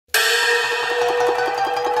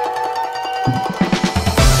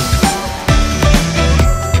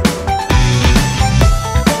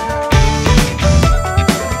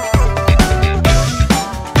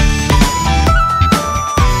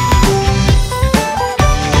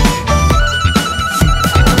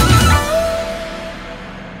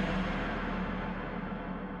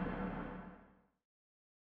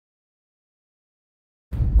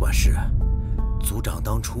管事，族长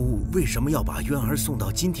当初为什么要把渊儿送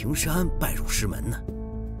到金庭山拜入师门呢？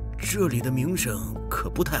这里的名声可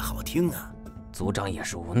不太好听啊。族长也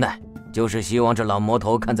是无奈，就是希望这老魔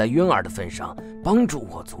头看在渊儿的份上，帮助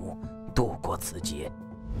我族度过此劫。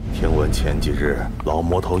听闻前几日老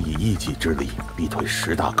魔头以一己之力逼退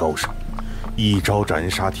10大高手，一招斩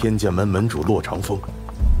杀天剑门门主洛长风。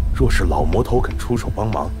若是老魔头肯出手帮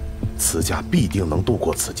忙，此家必定能度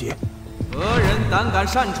过此劫。何人胆敢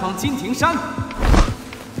擅闯金庭山？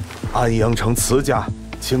安阳城慈家，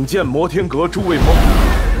请见摩天阁诸位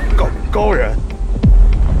高人。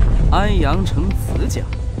安阳城慈家，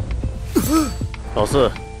老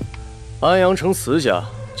四，安阳城慈家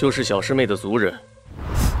就是小师妹的族人。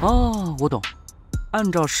哦，我懂。按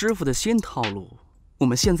照师傅的新套路，我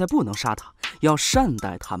们现在不能杀他，要善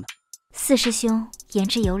待他们。四师兄言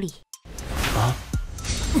之有理。啊！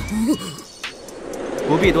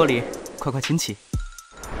不必多礼。快请起！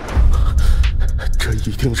这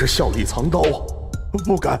一定是笑里藏刀啊！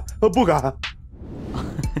不敢！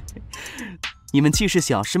你们既是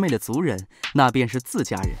小师妹的族人，那便是自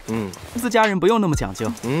家人。自家人不用那么讲究。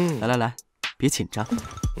来，别紧张。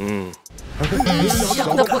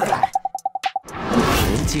想得不敢。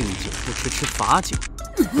敬酒不吃罚酒。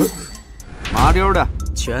麻溜的，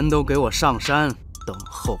全都给我上山，等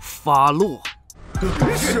候发落。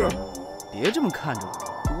是。别这么看着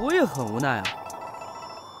我也很无奈啊。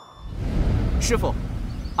师傅，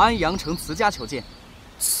安阳城慈家求见。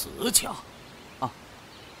慈家？啊，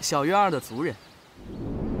小渊儿的族人。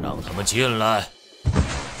让他们进来。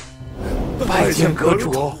拜见阁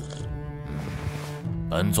主。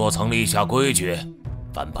本座曾立下规矩，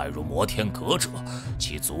凡拜入摩天阁者，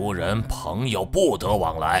其族人朋友不得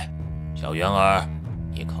往来。小渊儿，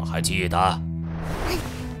你可还记得？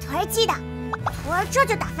徒儿记得，徒儿这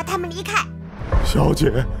就打发他们离开。小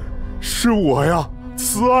姐，是我呀，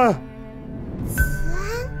慈安。慈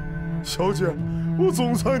安，小姐，我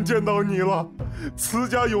总算见到你了。慈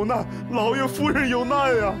家有难，老爷夫人有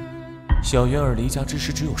难呀。小渊儿离家之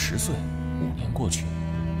时只有10岁，5年过去，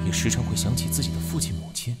也时常会想起自己的父亲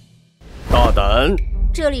母亲。大胆！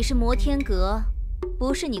这里是摩天阁，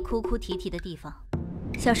不是你哭哭啼啼的地方。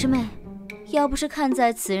小师妹，要不是看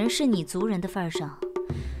在此人是你族人的份上，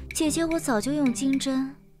姐姐我早就用金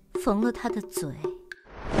针缝了他的嘴。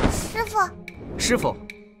师傅，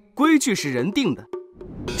规矩是人定的。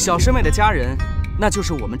小师妹的家人，那就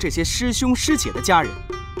是我们这些师兄师姐的家人。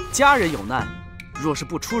家人有难，若是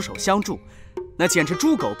不出手相助，那简直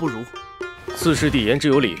猪狗不如。四师弟言之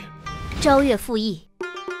有理。昭月附议。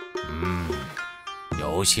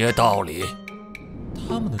有些道理。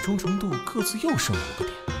他们的忠诚度各自又升5个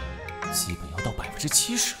点，基本要到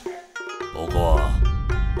70%。不过，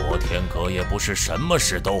摩天阁也不是什么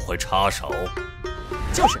事都会插手。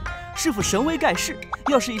就是，师傅神威盖世，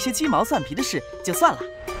要是一些鸡毛蒜皮的事就算了。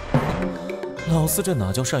老四这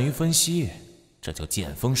哪叫善于分析，这叫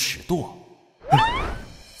见风使舵。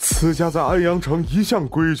慈家在安阳城一向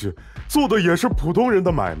规矩，做的也是普通人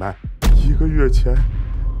的买卖。1个月前，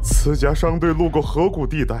慈家商队路过河谷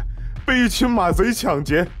地带，被一群马贼抢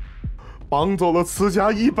劫，绑走了慈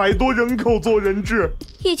家100多人口做人质。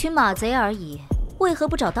一群马贼而已，为何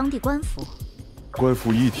不找当地官府？官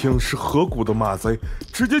府一听是河谷的马贼，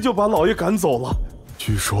直接就把老爷赶走了。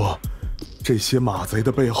据说，这些马贼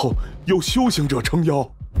的背后有修行者撑腰。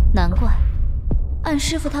难怪，按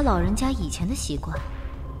师傅他老人家以前的习惯，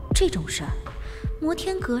这种事儿，摩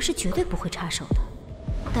天阁是绝对不会插手的。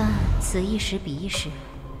但此一时彼一时，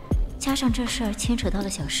加上这事儿牵扯到了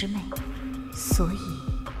小师妹，所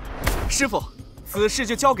以……师傅，此事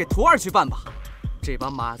就交给徒儿去办吧。这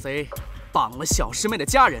帮马贼绑了小师妹的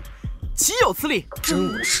家人，岂有此理！真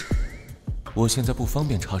无耻！我现在不方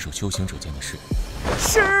便插手修行者间的事。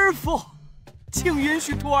师傅，请允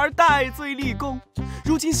许徒儿戴罪立功。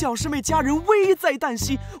如今小师妹家人危在旦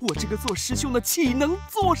夕，我这个做师兄的岂能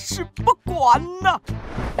坐视不管呢？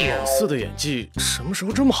老四的演技什么时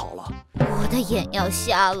候这么好了？我的眼要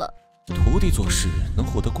瞎了。徒弟做事能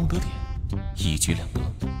获得功德点，一举两得。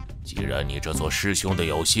既然你这做师兄的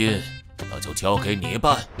有心，那就交给你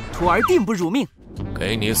办。徒儿定不辱命。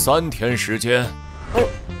给你3天时间。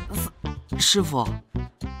师傅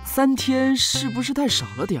，3天是不是太少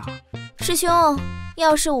了点儿？师兄，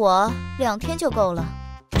要是我2天就够了。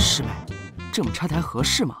师妹，这么拆台合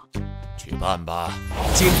适吗？去去办吧。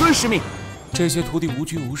谨遵师命。这些徒弟无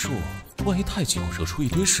拘无束，万一太久惹出一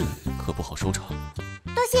堆事，可不好收场。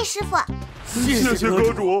多谢师傅。谢谢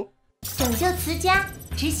阁主。拯救慈家，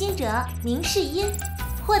执行者明世音，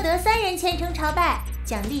获得3人虔诚朝拜，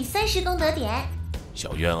奖励30功德点。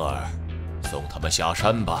小渊儿，送他们下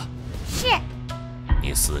山吧。是。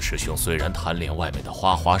你四师兄虽然贪恋外面的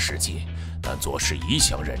花花世界，但做事一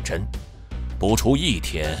向认真，不出1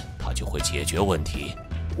天，他就会解决问题，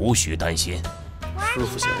无需担心。师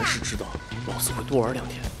傅显然是知道老四会多玩2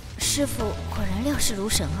天。师傅果然料事如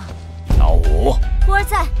神啊！老五，徒儿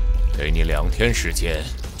在。给你2天时间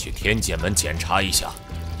去天剑门检查一下，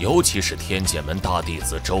尤其是天剑门大弟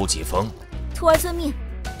子周继峰。徒儿遵命，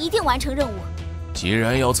一定完成任务。既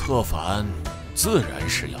然要策反，自然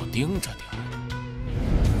是要盯着点。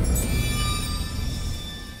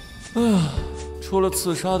除了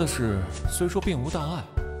刺杀的事，虽说并无大碍，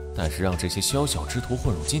但是让这些宵小之徒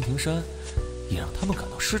混入金庭山，也让他们感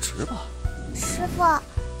到失职吧。师傅，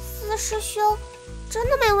四师兄真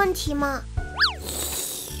的没问题吗？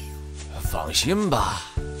放心吧，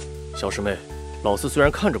小师妹，老四虽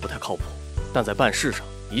然看着不太靠谱，但在办事上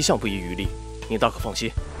一向不遗余力，你大可放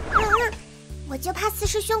心。我就怕四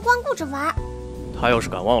师兄光顾着玩。他要是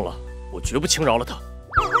敢忘了，我绝不轻饶了他。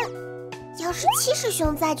要是七师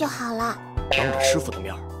兄在就好了。当着师傅的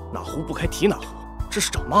面，哪壶不开提哪壶，这是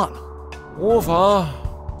找骂呢。无妨，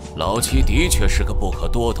老七的确是个不可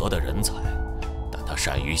多得的人才，但他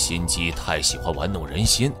善于心机，太喜欢玩弄人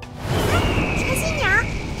心。传信鸟，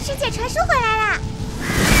师姐传书回来啦！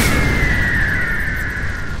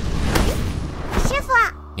师傅，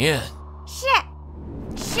念是。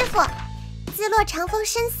师傅，自落长风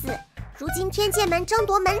身死，如今天剑门争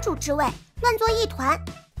夺门主之位，乱作一团。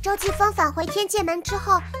周继峰返回天剑门之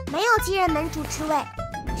后，没有继任门主之位，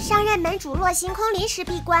上任门主洛行空临时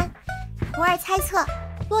闭关。徒儿猜测，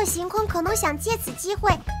洛行空可能想借此机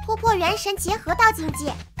会突破元神结合道境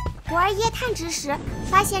界。徒儿夜探之时，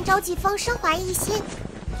发现周继峰身怀一心。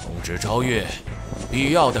通知昭月，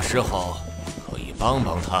必要的时候可以帮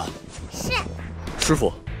帮他。是。师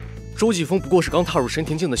傅，周继峰不过是刚踏入神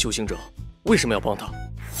田境的修行者，为什么要帮他？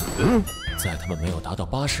在他们没有达到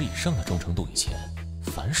80以上的忠诚度以前，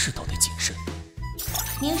凡事都得谨慎。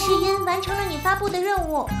明世音完成了你发布的任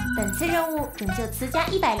务，本次任务拯救慈家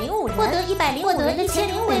105人，获得105人的签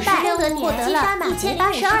名跪拜，功德点，获得了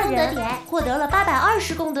1082人，获得了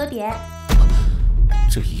820功德点。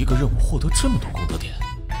这一个任务获得这么多功德点，